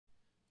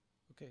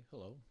Okay,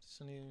 hello.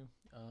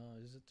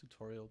 This is a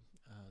tutorial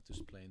to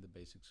explain the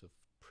basics of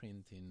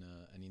printing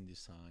an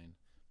InDesign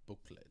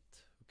booklet.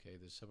 Okay,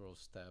 there's several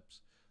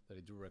steps that I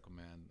do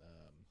recommend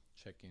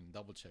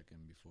double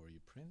checking before you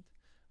print.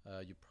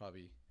 You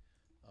probably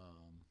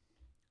um,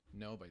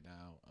 know by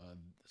now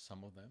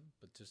some of them,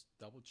 but just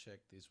double check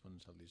these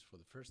ones at least for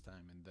the first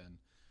time, and then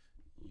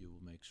you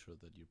will make sure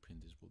that your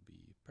printers will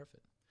be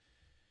perfect.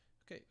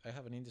 Okay, I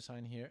have an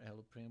InDesign here,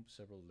 Hello Print,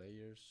 several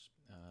layers,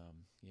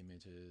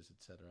 images,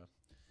 etc.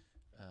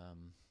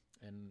 Um,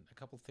 and a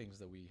couple things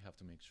that we have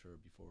to make sure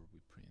before we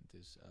print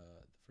is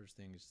the first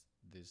thing is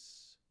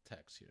this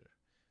text here.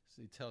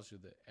 So it tells you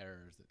the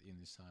errors that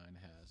InDesign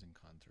has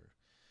encountered.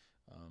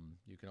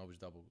 You can always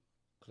double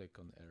click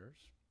on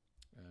errors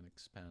and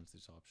expands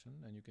this option,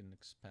 and you can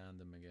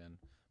expand them again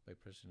by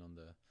pressing on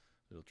the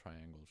little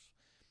triangles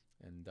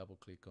and double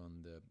click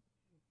on the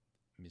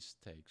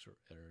mistakes or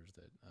errors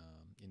that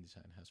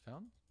InDesign has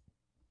found,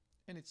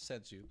 and it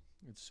sets you,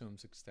 it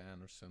zooms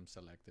extend or zoom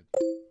selected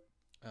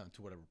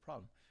to whatever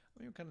problem. I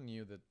mean, you kind of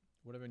knew that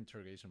whatever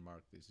interrogation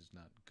mark this is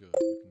not good.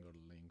 We can go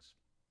to links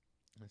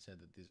and say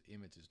that this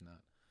image is not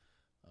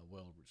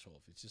well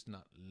resolved. It's just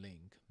not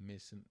link,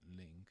 missing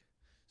link.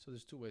 So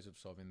there's two ways of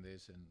solving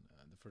this, and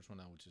the first one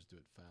I would just do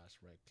it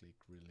fast. Right click,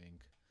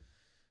 relink.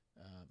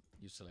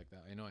 You select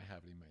that. I know I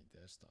have it in my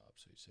desktop,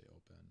 so you say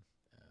open,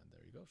 and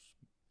there it goes.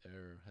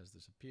 Error has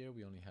disappeared.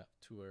 We only have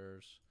two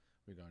errors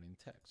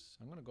regarding text.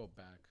 I'm going to go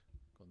back,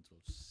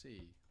 Control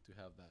C, to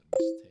have that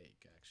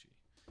mistake actually.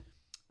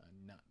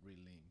 Not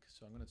relink.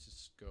 So I'm gonna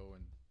just go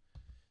and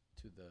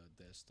to the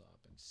desktop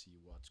and see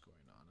what's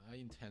going on.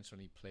 I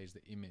intentionally place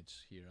the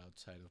image here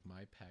outside of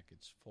my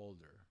package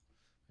folder.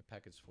 My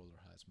package folder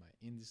has my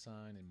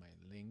InDesign and my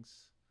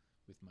links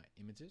with my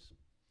images,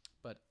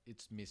 but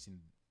it's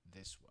missing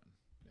this one.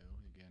 You know,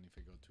 again, if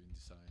I go to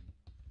InDesign,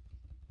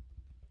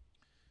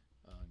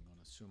 I'm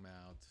gonna zoom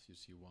out. You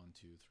see 1,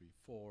 2, 3,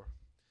 4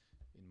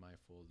 in my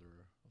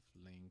folder of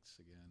links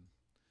again.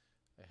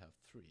 I have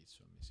 3,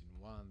 so I'm missing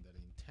 1 that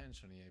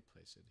intentionally I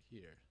place it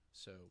here.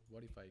 So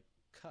what if I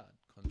cut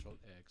Control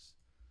X,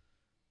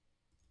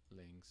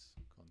 links,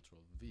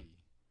 Control V?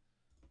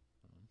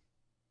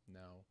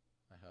 Now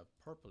I have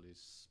purposely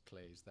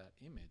placed that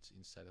image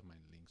inside of my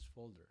links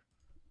folder.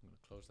 I'm going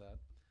to close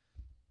that,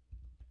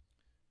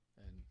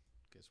 and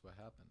guess what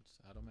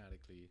happens?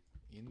 Automatically,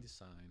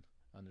 InDesign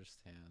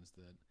understands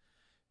that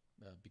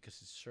because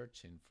it's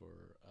searching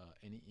for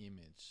any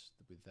image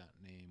with that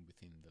name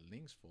within the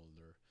links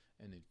folder,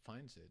 and it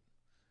finds it,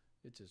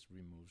 it just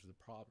removes the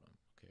problem.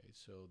 Okay,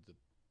 so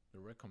the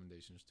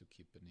recommendation is to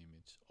keep an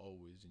image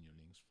always in your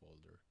links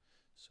folder,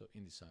 so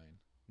InDesign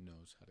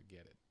knows how to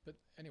get it. But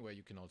anyway,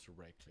 you can also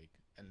right click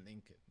and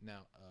link it.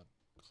 Now,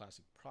 a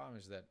classic problem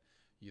is that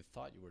you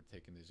thought you were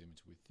taking this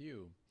image with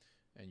you,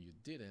 and you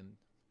didn't.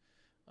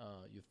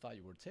 You thought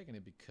you were taking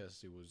it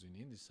because it was in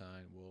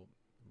InDesign. Well,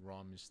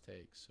 wrong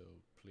mistake. So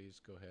please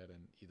go ahead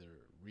and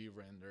either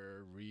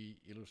re-render,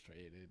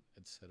 re-illustrate it,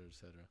 etc.,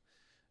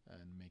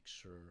 and make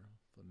sure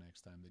for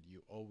next time that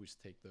you always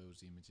take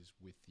those images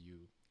with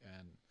you,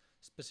 and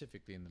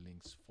specifically in the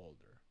links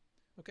folder.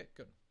 Okay,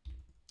 good.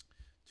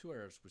 Two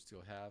errors we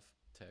still have.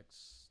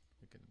 Text,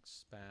 we can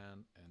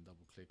expand and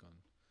double click on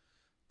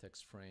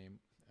text frame,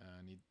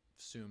 and it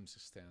zooms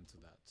extend to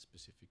that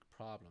specific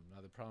problem.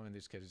 Now the problem in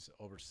this case is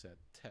overset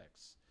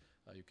text.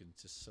 You can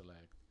just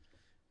select,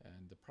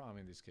 and the problem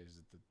in this case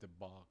is that the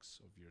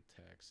box of your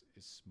text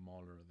is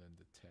smaller than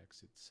the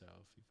text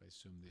itself. If I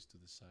zoom this to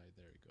the side,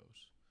 there it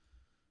goes.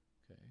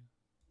 Okay,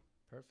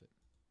 perfect.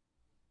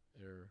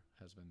 Error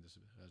has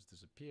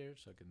disappeared,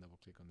 so I can double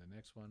click on the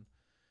next one.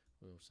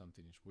 Well,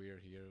 something is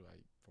weird here.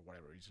 For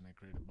whatever reason, I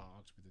created a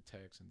box with the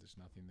text and there's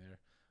nothing there.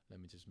 Let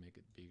me just make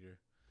it bigger,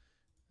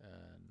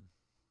 and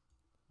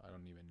I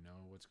don't even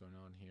know what's going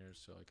on here,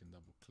 so I can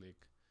double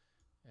click,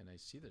 and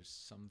I see there's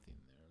something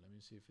there. Let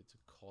me see if it's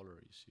a color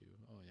issue.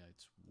 Oh yeah,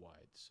 it's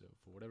white. So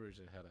for whatever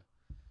reason, it had a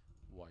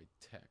white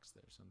text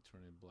there, so I'm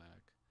turning it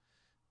black.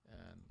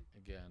 And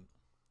again,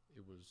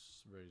 it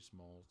was very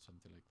small,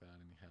 something like that,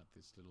 and it had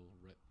this little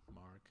red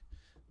mark.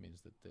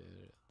 Means that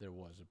there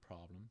was a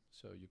problem.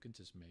 So you can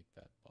just make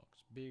that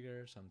box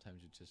bigger.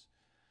 Sometimes you just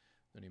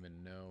don't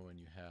even know, and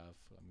you have,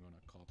 I'm gonna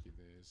copy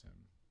this and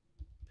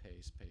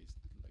paste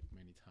like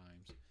many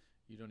times.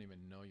 You don't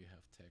even know you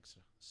have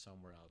text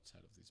somewhere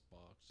outside of this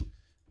box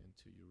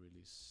until you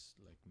really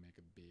like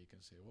make it big and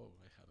say, whoa,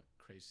 I have a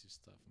crazy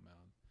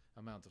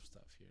amount of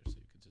stuff here.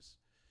 So you can just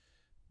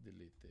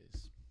delete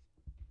this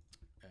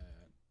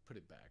and put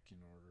it back in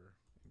order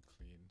and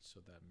clean, so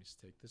that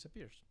mistake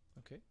disappears.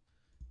 Okay,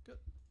 good.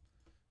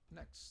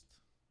 Next,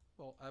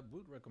 well, I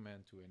would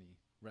recommend to any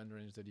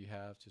renderings that you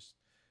have just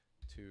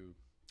to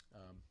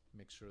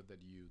make sure that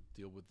you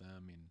deal with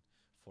them in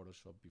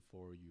Photoshop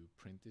before you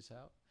print this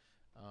out.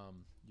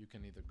 You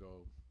can either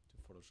go to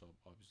Photoshop,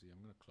 obviously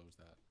I'm going to close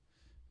that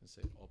and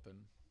say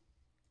open,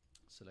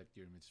 select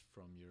your image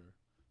from your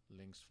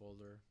links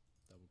folder,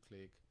 double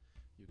click.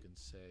 You can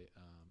say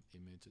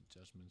image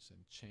adjustments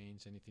and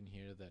change anything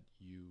here that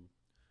you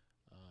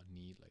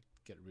need, like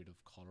get rid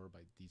of color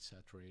by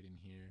desaturating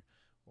here,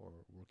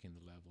 or working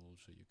the level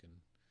so you can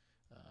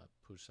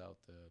push out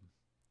the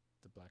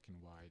black and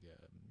white,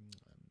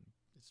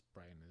 its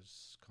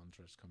brightness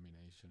contrast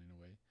combination in a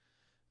way,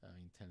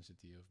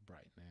 intensity of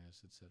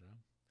brightness, etc.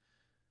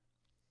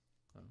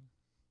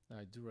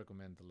 I do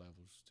recommend the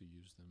levels to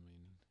use them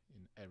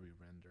in every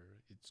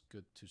render. It's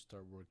good to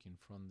start working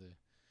from the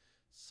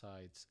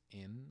sides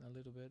in a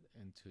little bit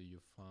until you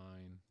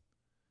find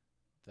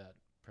that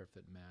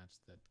perfect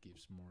match that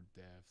gives more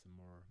depth and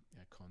more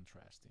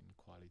contrasting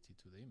quality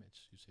to the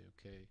image. You say,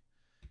 okay,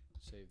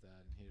 save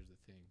that, and here's the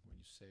thing: when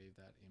you save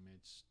that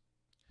image,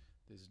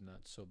 this is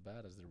not so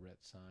bad as the red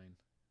sign.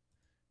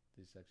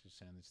 This actually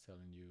sign is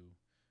telling you,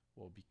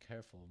 well, be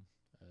careful,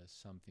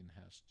 something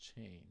has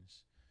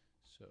changed.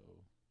 So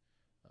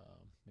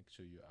make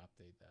sure you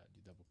update that. You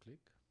double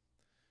click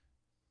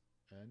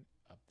and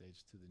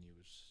updates to the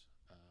newest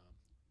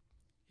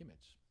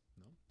image.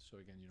 No, so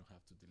again, you don't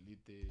have to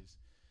delete this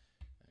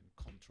and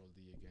Control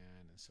D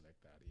again and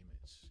select that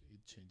image.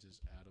 It changes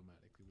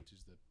automatically, which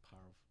is the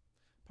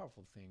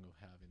powerful thing of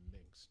having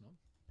links. No.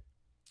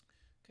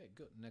 Okay,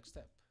 good. Next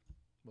step.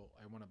 Well,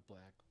 I want a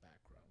black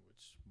background,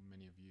 which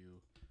many of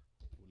you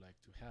would like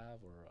to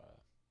have, or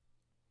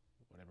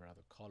whatever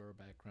other color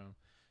background.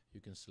 You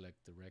can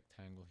select the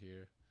rectangle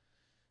here.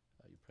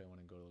 You probably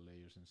want to go to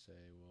layers and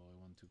say, well, I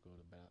want to go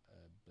to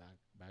black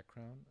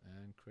background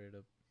and create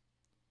a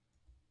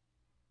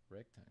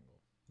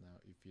rectangle.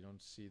 Now, if you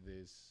don't see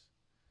this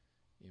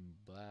in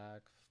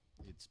black,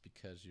 it's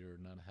because you're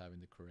not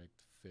having the correct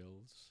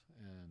fills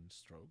and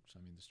strokes.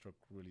 I mean, the stroke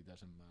really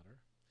doesn't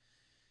matter,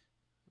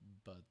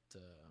 but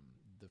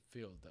the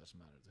fill does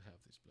matter to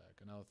have this black.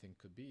 Another thing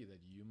could be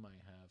that you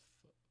might have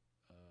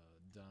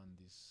done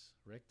this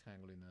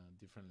rectangle in a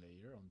different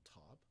layer on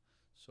top,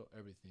 so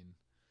everything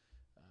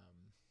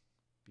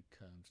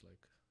becomes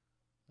like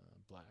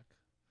black.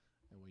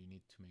 And what you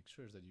need to make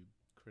sure is that you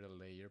create a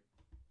layer,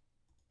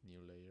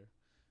 new layer,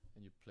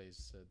 and you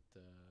place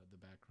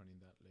the background in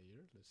that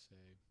layer. Let's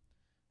say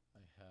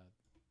I had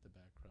the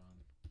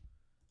background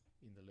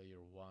in the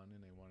layer 1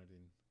 and I want it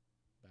in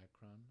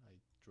background.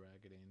 I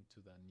drag it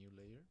into that new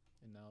layer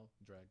and now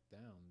drag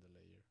down the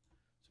layer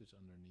so it's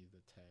underneath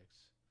the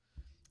text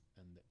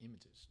and the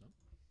images. No?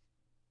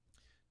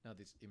 Now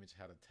this image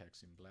had a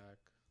text in black,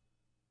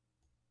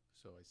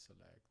 so I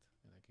select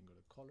and I can go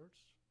to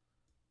colors,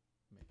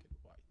 make it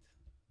white.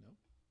 No?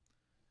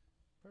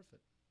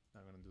 Perfect.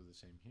 Now I'm going to do the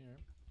same here.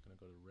 I'm going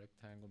to go to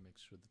rectangle,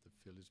 make sure that the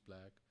fill is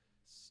black,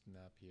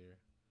 snap here,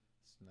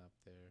 snap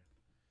there.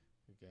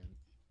 Again,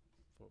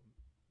 for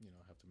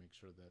I have to make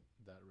sure that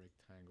that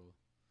rectangle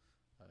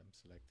I'm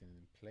selecting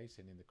and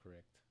placing in the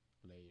correct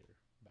layer,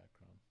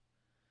 background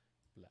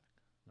black.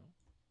 No?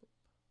 Boop.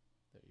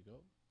 There you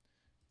go.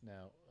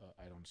 Now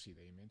I don't see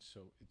the image,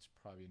 so it's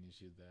probably an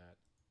issue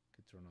that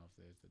could turn off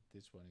this, that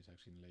this one is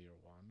actually in layer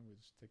 1. We'll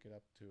just take it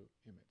up to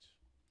image.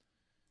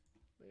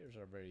 Layers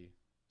are very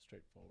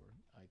straightforward,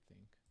 I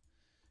think.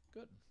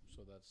 Good.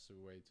 So that's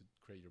the way to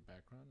create your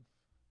background.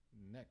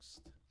 Next,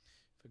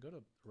 if I go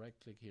to right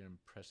click here in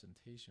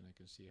presentation, I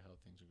can see how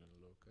things are going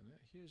to look. And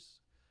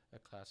here's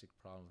a classic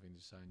problem of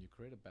InDesign. You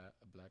create a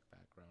black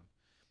background,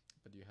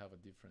 but you have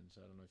a difference.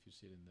 I don't know if you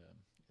see it in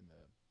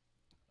the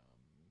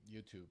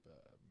YouTube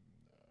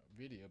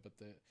video, but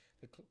the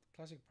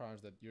classic problem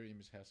is that your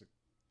image has a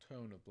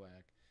tone of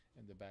black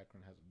and the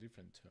background has a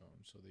different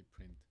tone, so they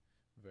print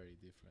very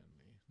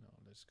differently. Now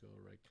let's go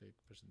right click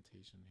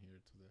presentation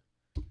here to the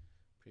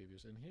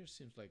previous, and here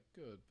seems like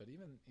good, but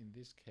even in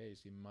this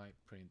case it might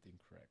print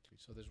incorrectly.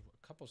 So there's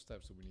a couple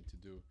steps that we need to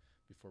do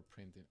before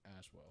printing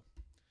as well.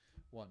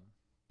 One,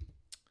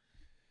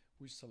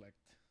 we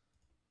select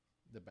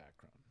the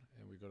background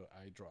and we go to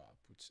eyedrop,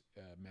 which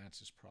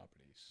matches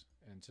properties,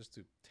 and just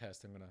to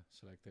test I'm gonna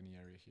select any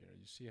area here.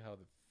 You see how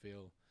the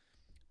fill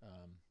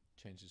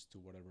changes to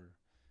whatever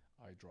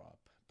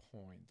eyedrop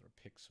point or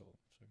pixel.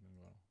 So I'm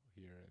gonna go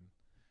here and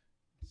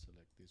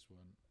select this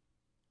one,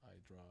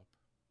 eyedrop,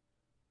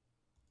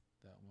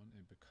 that one.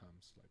 It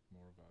becomes like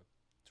more of a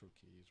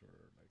turquoise or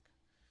like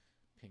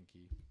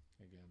pinky.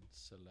 Again,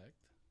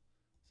 select,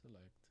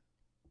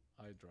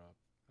 eyedrop,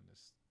 and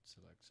let's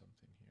select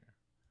something here.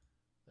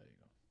 There you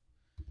go.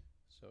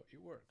 So it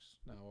works.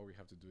 Now all we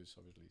have to do is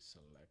obviously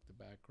select the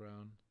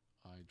background,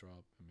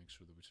 eyedrop, and make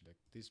sure that we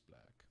select this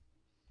black.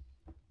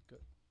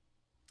 Good.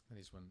 And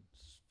this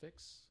one's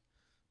fixed.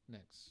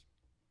 Next,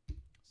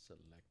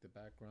 select the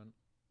background,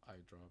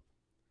 eyedrop,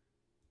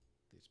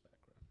 this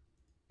background.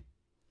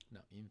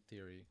 Now in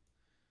theory,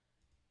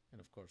 and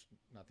of course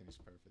nothing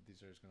is perfect, these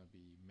are going to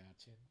be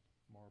matching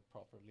more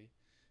properly,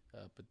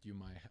 but you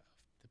might have,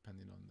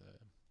 depending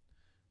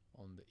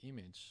on the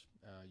image,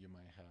 you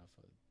might have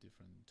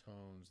different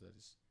tones that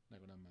is not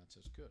going to match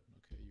as good.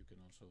 Okay, you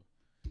can also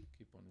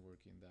keep on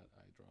working that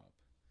eyedrop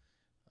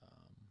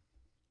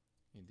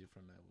in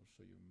different levels,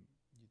 so you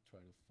try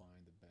to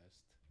find the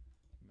best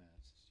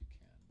match as you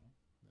can. No?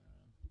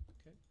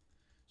 Okay,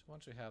 so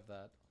once we have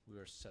that, we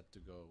are set to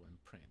go and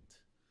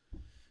print.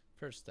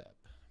 First step,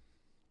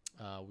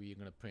 we're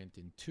going to print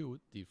in 2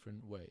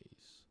 different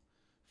ways.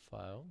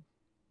 File.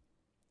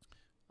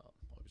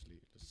 Obviously,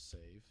 let's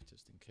save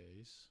just in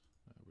case.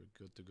 We're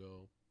good to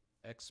go.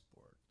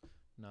 Export.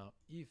 Now,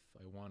 if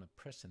I want a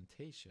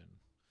presentation,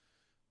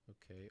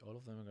 okay, all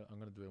of them I'm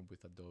gonna do it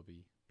with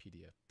Adobe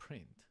PDF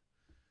Print.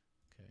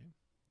 Okay,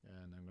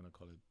 and I'm gonna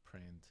call it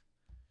Print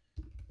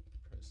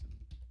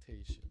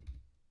Presentation.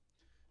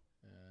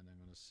 And I'm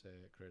gonna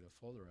say create a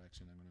folder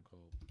action. I'm gonna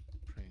call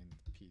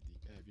Print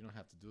PDF. You don't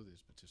have to do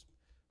this, but just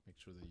make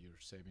sure that you're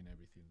saving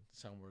everything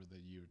somewhere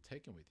that you're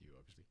taking with you,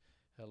 obviously.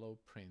 Hello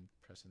Print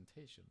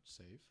Presentation.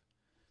 Save.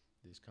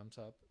 This comes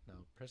up.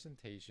 Now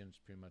presentations,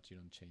 pretty much you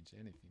don't change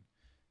anything.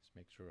 Just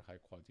make sure high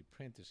quality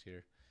print is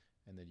here,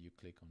 and then you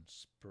click on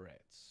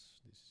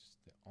spreads. This is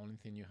the only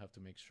thing you have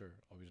to make sure,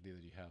 obviously,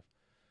 that you have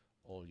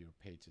all your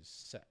pages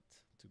set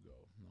to go.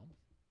 No?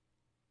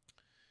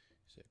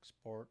 So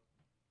export,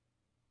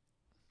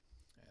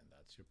 and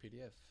that's your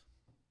PDF.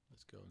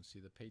 Let's go and see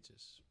the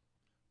pages.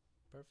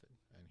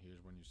 Perfect. And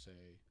here's when you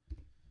say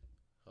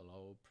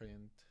hello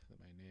print,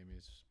 my name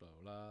is blah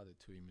blah, the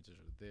two images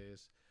are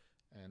this,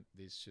 and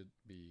this should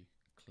be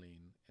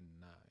clean and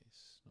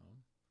nice. No?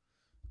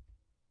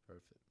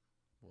 Perfect.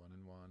 One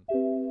and one,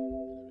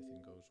 and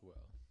everything goes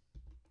well.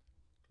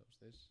 Close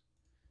this.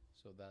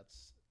 So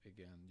that's,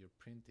 again, you're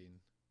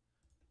printing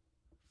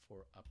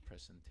for a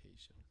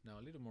presentation. Now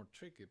a little more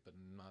tricky, but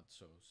not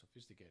so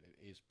sophisticated,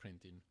 is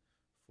printing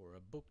for a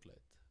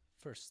booklet.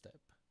 First step,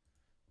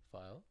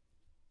 file,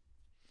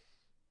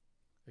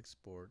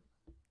 export,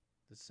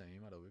 the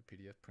same, Adobe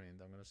PDF Print.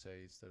 I'm going to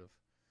say, instead of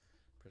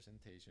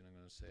presentation, I'm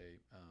going to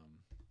say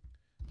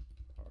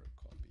hard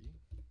copy,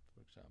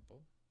 for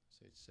example.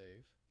 Say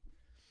save.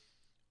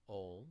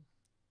 All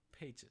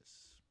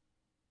pages.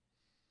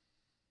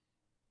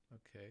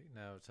 Okay,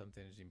 now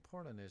something is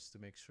important is to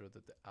make sure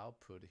that the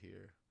output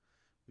here,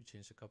 we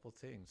change a couple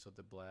things. So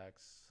the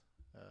blacks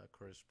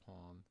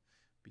correspond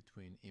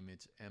between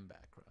image and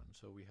background.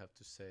 So we have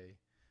to say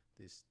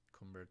this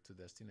convert to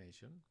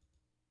destination.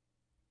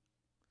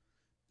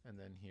 And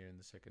then here in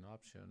the second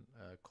option,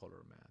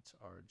 color match,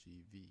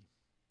 RGB.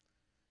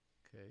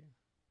 Okay.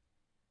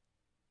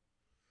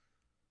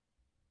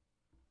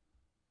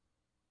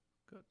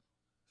 Good.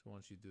 So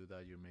once you do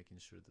that, you're making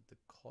sure that the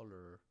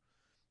color,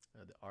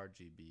 the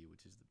RGB,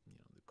 which is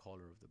the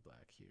color of the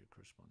black here,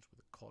 corresponds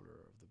with the color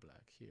of the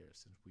black here.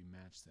 Since we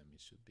match them, it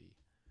should be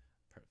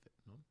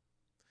perfect. No.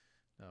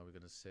 Now we're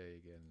gonna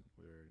say again,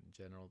 we're in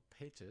general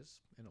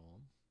pages and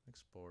all.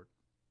 Export.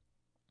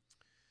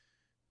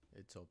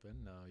 It's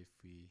open. Now if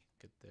we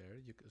get there,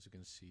 as you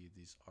can see,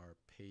 these are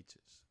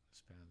pages.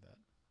 Expand that,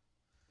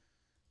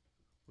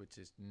 which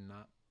is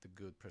not the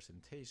good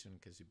presentation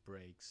because it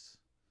breaks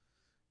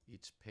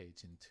each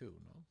page in two.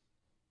 No.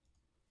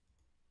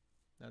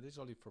 Now this is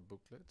only for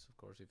booklets, of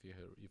course. If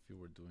you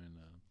were doing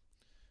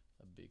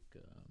a big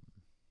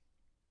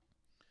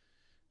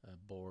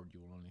board,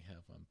 you will only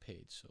have one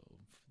page. So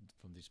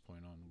from this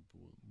point on,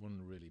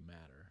 wouldn't really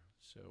matter.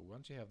 So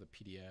once you have the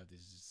PDF,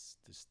 this is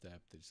the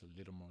step that's a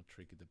little more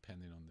tricky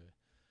depending on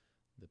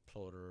the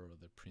plotter or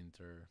the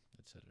printer,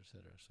 etc.,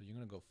 etc. So you're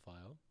gonna go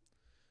File.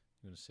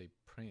 You're gonna say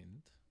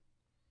Print,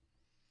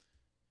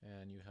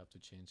 and you have to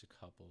change a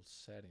couple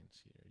settings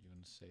here. You're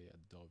gonna say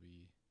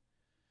Adobe.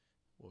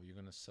 Well, you're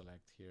gonna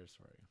select here.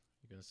 Sorry,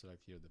 you're gonna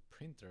select here the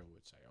printer,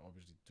 which I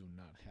obviously do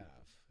not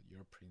have.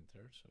 Your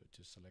printer, so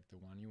just select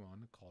the one you want,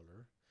 the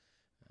color.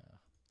 You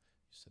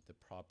set the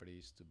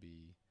properties to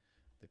be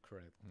the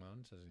correct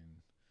ones, as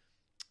in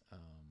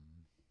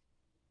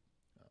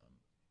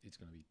it's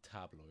going to be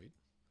tabloid,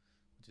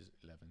 which is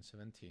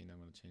 1117. I'm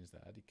going to change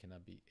that. It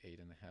cannot be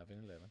 8.5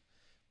 and 11,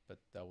 but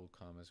that will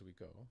come as we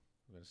go.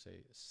 We're going to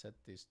say set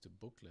this to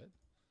booklet.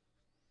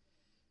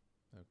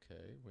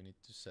 Okay, we need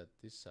to set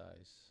this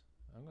size.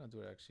 I'm going to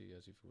do it actually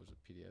as if it was a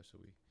PDF, so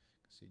we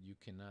can see you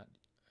cannot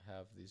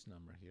have this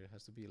number here. It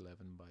has to be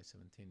 11 by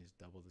 17. Is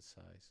double the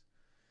size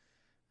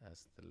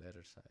as the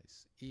letter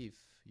size if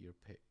your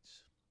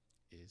page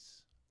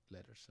is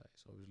letter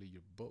size. Obviously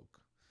your book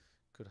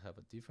could have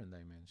a different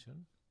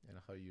dimension, and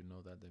how you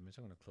know that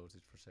dimension, I'm going to close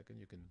this for a second.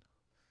 You can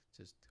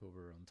just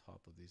hover on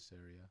top of this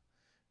area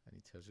and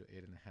it tells you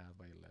 8.5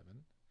 by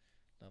 11.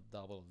 Now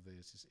double of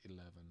this is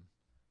 1117.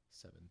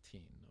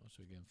 No?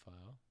 So again,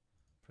 File,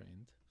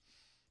 Print,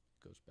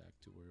 goes back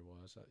to where it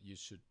was. You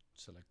should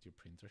select your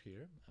printer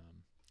here.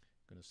 I'm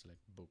going to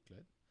select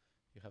booklet.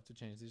 You have to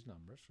change these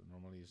numbers. So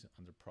normally it's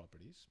under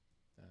properties.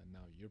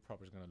 Now your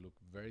property is going to look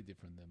very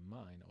different than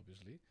mine,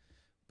 obviously,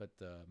 but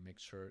make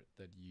sure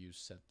that you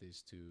set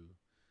this to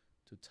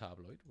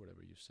tabloid,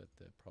 whatever you set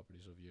the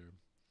properties of your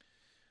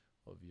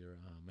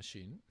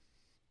machine.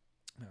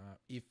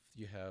 If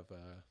you have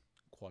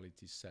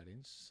quality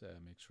settings,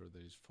 make sure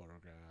there is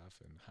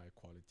photograph and high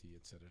quality,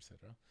 etc.,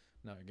 etc.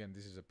 Now again,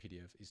 this is a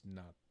PDF, it's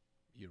not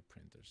your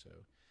printer, so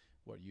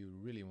what you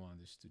really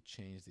want is to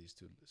change this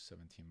to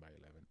 17 by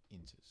 11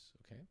 inches.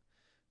 Okay,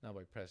 now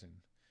by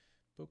pressing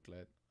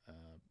booklet,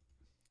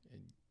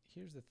 and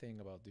here's the thing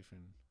about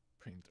different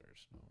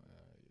printers.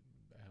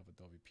 I have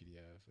Adobe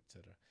PDF,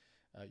 etc.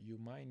 You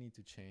might need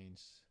to change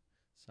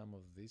some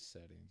of these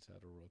settings, how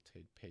to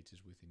rotate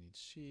pages within each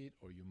sheet,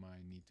 or you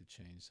might need to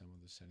change some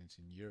of the settings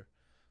in your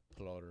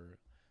plotter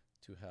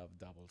to have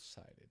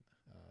double-sided.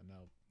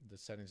 Now the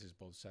settings is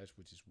both sides,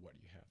 which is what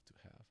you have to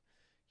have.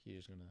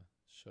 Here's gonna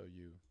show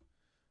you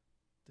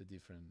the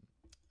different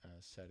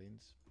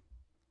settings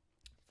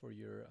for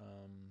your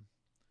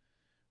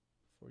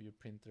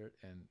printer,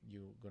 and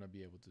you're gonna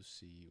be able to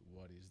see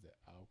what is the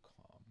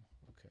outcome.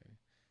 Okay,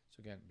 so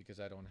again, because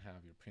I don't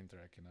have your printer,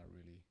 I cannot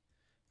really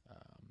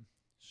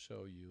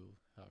show you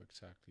how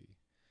exactly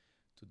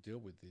to deal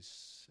with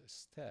this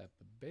step.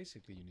 But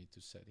basically, you need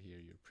to set here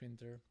your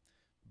printer,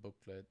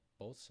 booklet,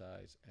 both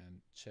sides,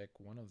 and check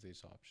one of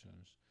these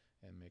options,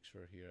 and make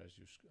sure here as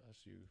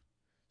you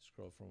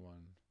scroll from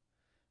one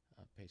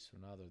page to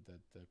another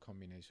that the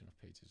combination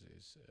of pages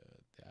is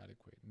the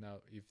adequate. Now,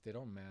 if they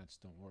don't match,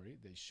 don't worry,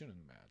 they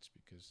shouldn't match,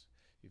 because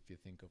if you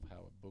think of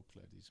how a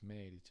booklet is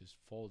made, it's just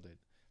folded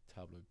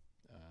tabloid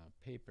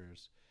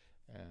papers,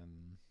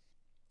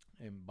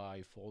 and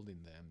by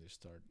folding them, they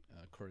start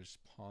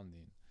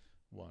corresponding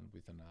one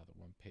with another,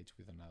 one page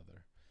with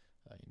another,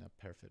 in a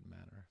perfect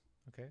manner.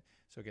 Okay,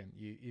 so again,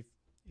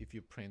 if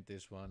you print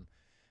this one,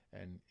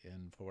 and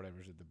for whatever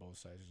reason the both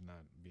sides is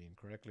not being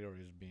correctly or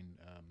is being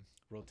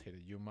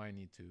rotated, you might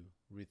need to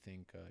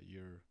rethink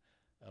your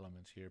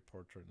elements here,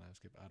 portrait,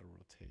 landscape, auto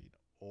rotate,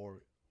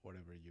 or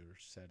whatever your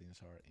settings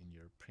are in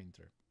your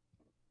printer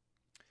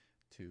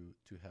to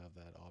have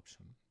that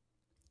option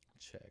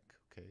check.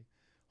 Okay,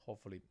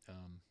 hopefully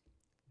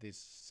these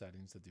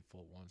settings, the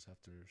default ones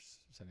after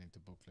sending to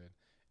booklet,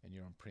 and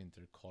you're on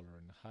printer, color,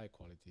 and high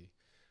quality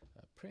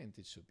print,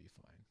 it should be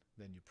fine.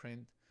 Then you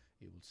print,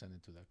 it will send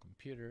it to that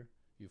computer,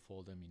 you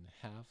fold them in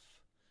half,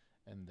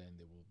 and then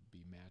they will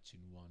be matching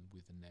one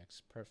with the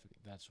next perfectly.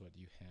 That's what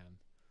you hand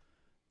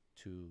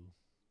to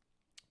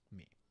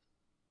me.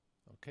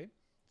 Okay,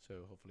 so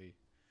hopefully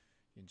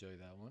you enjoy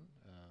that one.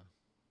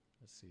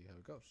 Let's see how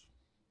it goes.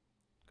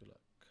 Good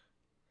luck.